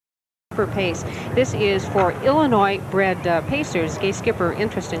Per pace. This is for Illinois-bred pacers. Gay Skipper,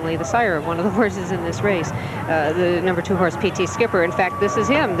 interestingly, the sire of one of the horses in this race, the number 2 horse, P.T. Skipper. In fact, this is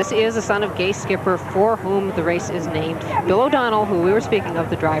him. This is a son of Gay Skipper, for whom the race is named. Bill O'Donnell, who we were speaking of,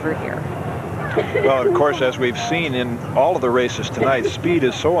 the driver here. Well, of course, as we've seen in all of the races tonight, speed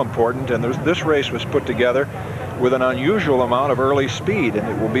is so important, and this race was put together with an unusual amount of early speed, and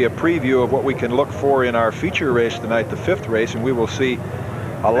it will be a preview of what we can look for in our feature race tonight, the 5th race, and we will see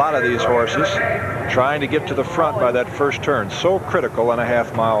a lot of these horses trying to get to the front by that first turn. So critical on a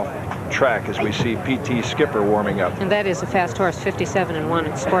half-mile track as we see P.T. Skipper warming up. And that is a fast horse, 57-1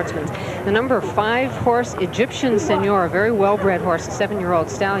 in Sportsman's. The number 5 horse, Egyptian Senor, a very well-bred horse, a 7-year-old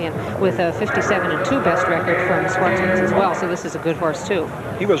stallion with a 57-2 best record from Sportsman's as well. So this is a good horse too.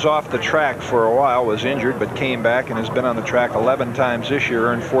 He was off the track for a while, was injured, but came back and has been on the track 11 times this year,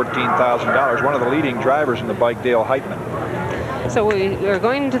 earned $14,000. One of the leading drivers in the bike, Dale Heitman. So we are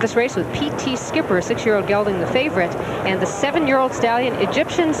going into this race with P.T. Skipper, a 6-year-old gelding, the favorite, and the 7-year-old stallion,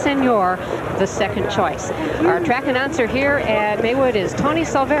 Egyptian Senor, the second choice. Our track announcer here at Maywood is Tony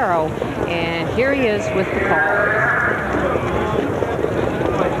Salvero, and here he is with the call.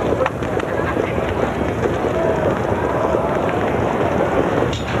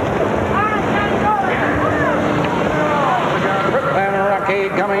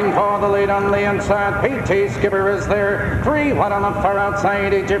 Coming for the lead on the inside, P.T. Skipper is there. 3 wide on the far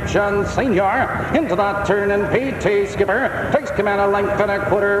outside, Egyptian Senor into that turn, and P.T. Skipper takes command a length and a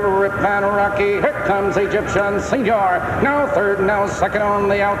quarter. Rip Van Rocky, here comes Egyptian Senor. Now third, now second on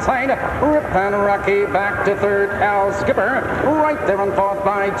the outside. Rip Van Rocky back to third. Al Skipper right there on fourth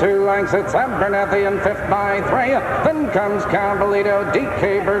by 2 lengths. It's Abernathy in fifth by 3. Then comes CABALLITO,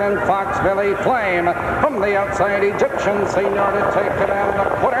 DK Bird, and Fox Valley Flame. From the outside, Egyptian Senor to take command of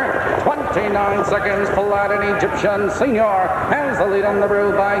the quarter. 29 seconds flat, and Egyptian Senor has the lead on the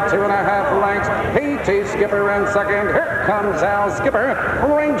rule by 2.5 lengths. P.T. Skipper in second. Here comes Al Skipper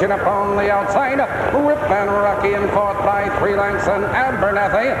ranging up on the outside. Rip Van Rocky in fourth by 3 lengths, and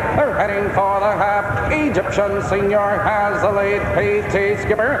Abernathy, they're heading for the half. Egyptian Senor has the lead. P.T.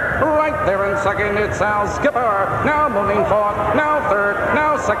 Skipper right there in second. It's Al Skipper now moving forward, now third,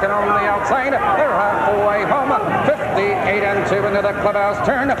 now second on the outside. They're halfway home. 58-2 into the clubhouse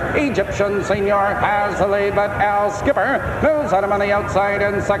turn. Egyptian Senor has the lead, but Al Skipper moves at him on the outside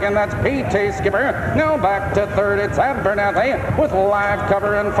in second. That's P.T. Skipper. Now back to third. It's Abernathy with live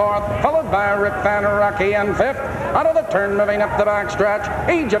cover in fourth, followed by Rip Van Rocky in fifth. Out of the turn, moving up the backstretch,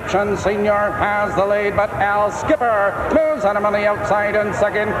 Egyptian Senor has the lead, but Al Skipper moves at him on the outside in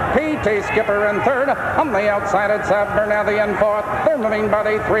second. P.T. Skipper in third. On the outside, it's Abernathy in fourth. They're moving by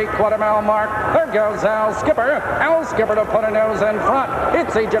the 3/4 mile mark. There goes Al Skipper. Al Skipper to put a nose in front.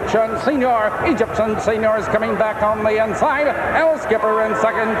 It's Egyptian Senor. Egyptian Senor is coming back on the inside. Al Skipper in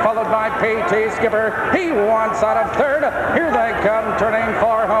second, followed by P.T. Skipper. He wants out of third. Here they come, turning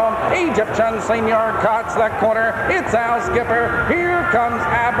for home. Egyptian Senor cuts the corner. It's Al Skipper. Here comes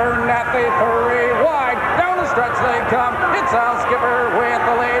Abernathy, 3 wide. Down the stretch they come. It's Al Skipper with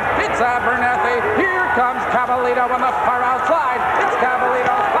the lead. It's Abernathy. Here comes CABALLITO on the far outside. It's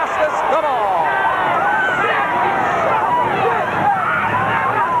CABALLITO fastest of all.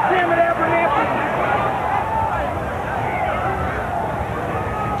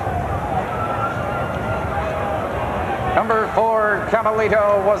 Number 4,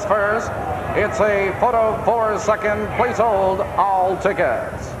 CABALLITO was first. It's a photo for second. Please hold all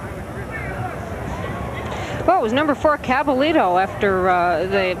tickets. Well, it was number 4, CABALLITO, after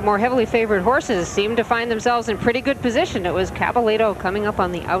the more heavily favored horses seemed to find themselves in pretty good position. It was CABALLITO coming up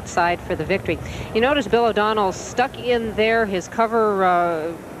on the outside for the victory. You notice Bill O'Donnell stuck in there. His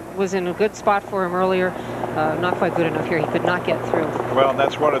cover was in a good spot for him earlier. Not quite good enough here. He could not get through. Well,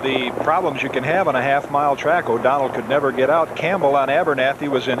 that's one of the problems you can have on a half-mile track. O'Donnell could never get out. Campbell on Abernathy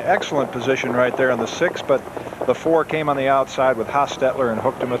was in excellent position right there on the 6, but the 4 came on the outside with Hostetler and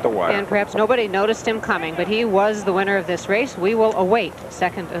hooked him at the wire. And perhaps nobody noticed him coming, but he was the winner of this race. We will await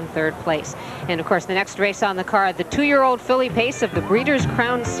second and third place. And of course, the next race on the card, the 2-year-old filly pace of the Breeders'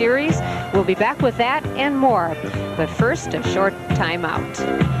 Crown Series. We'll be back with that and more. But first, a short timeout.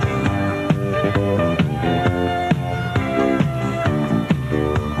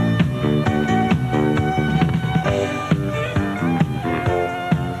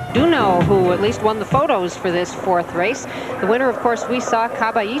 Do know who at least won the photos for this fourth race. The winner, of course, we saw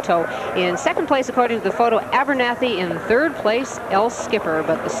Caballito. In second place, according to the photo, Abernathy. In third place, El Skipper.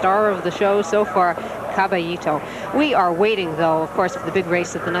 But the star of the show so far, Caballito. We are waiting, though, of course, for the big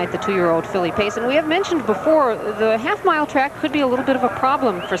race of the night, the 2-year-old filly pace. And we have mentioned before, the half-mile track could be a little bit of a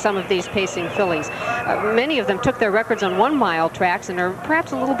problem for some of these pacing fillies. Many of them took their records on 1-mile tracks and are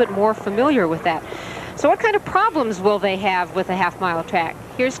perhaps a little bit more familiar with that. So what kind of problems will they have with a half-mile track?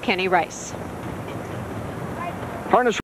 Here's Kenny Rice. Harness